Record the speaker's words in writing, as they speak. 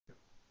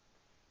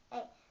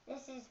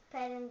is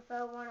Pet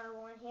Info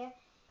 101 here,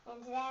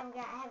 and today I'm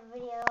going to have a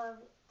video of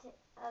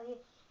you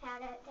how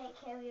to take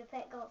care of your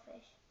pet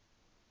goldfish.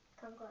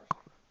 Come closer.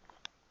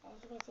 As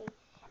you can see,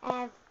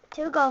 I have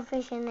 2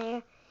 goldfish in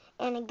there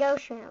and a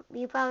ghost shrimp.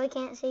 You probably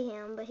can't see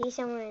him, but he's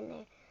somewhere in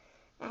there.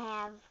 I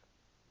have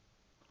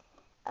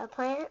a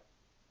plant,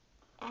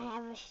 I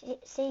have a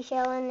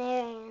seashell in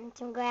there and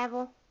some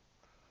gravel.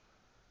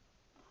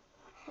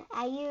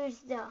 I use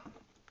the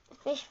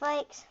fish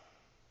flakes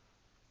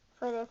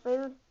for their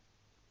food.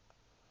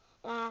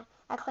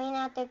 I clean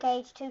out their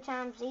cage 2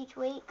 times each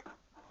week,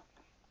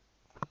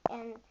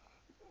 and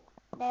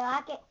they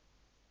like it.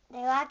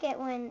 They like it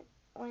when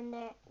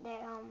their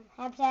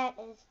habitat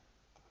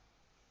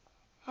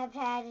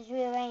is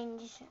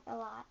rearranged a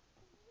lot.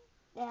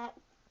 They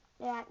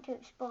like to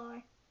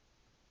explore.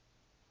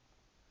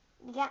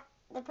 You got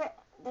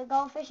the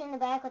goldfish in the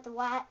back with the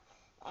white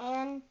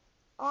and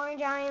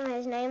orange on him.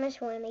 His name is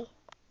Swimmy.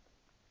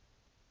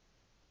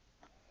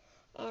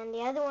 And the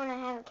other one I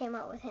haven't came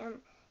up with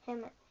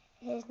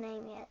his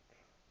name yet.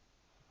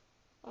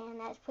 And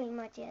that's pretty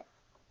much it.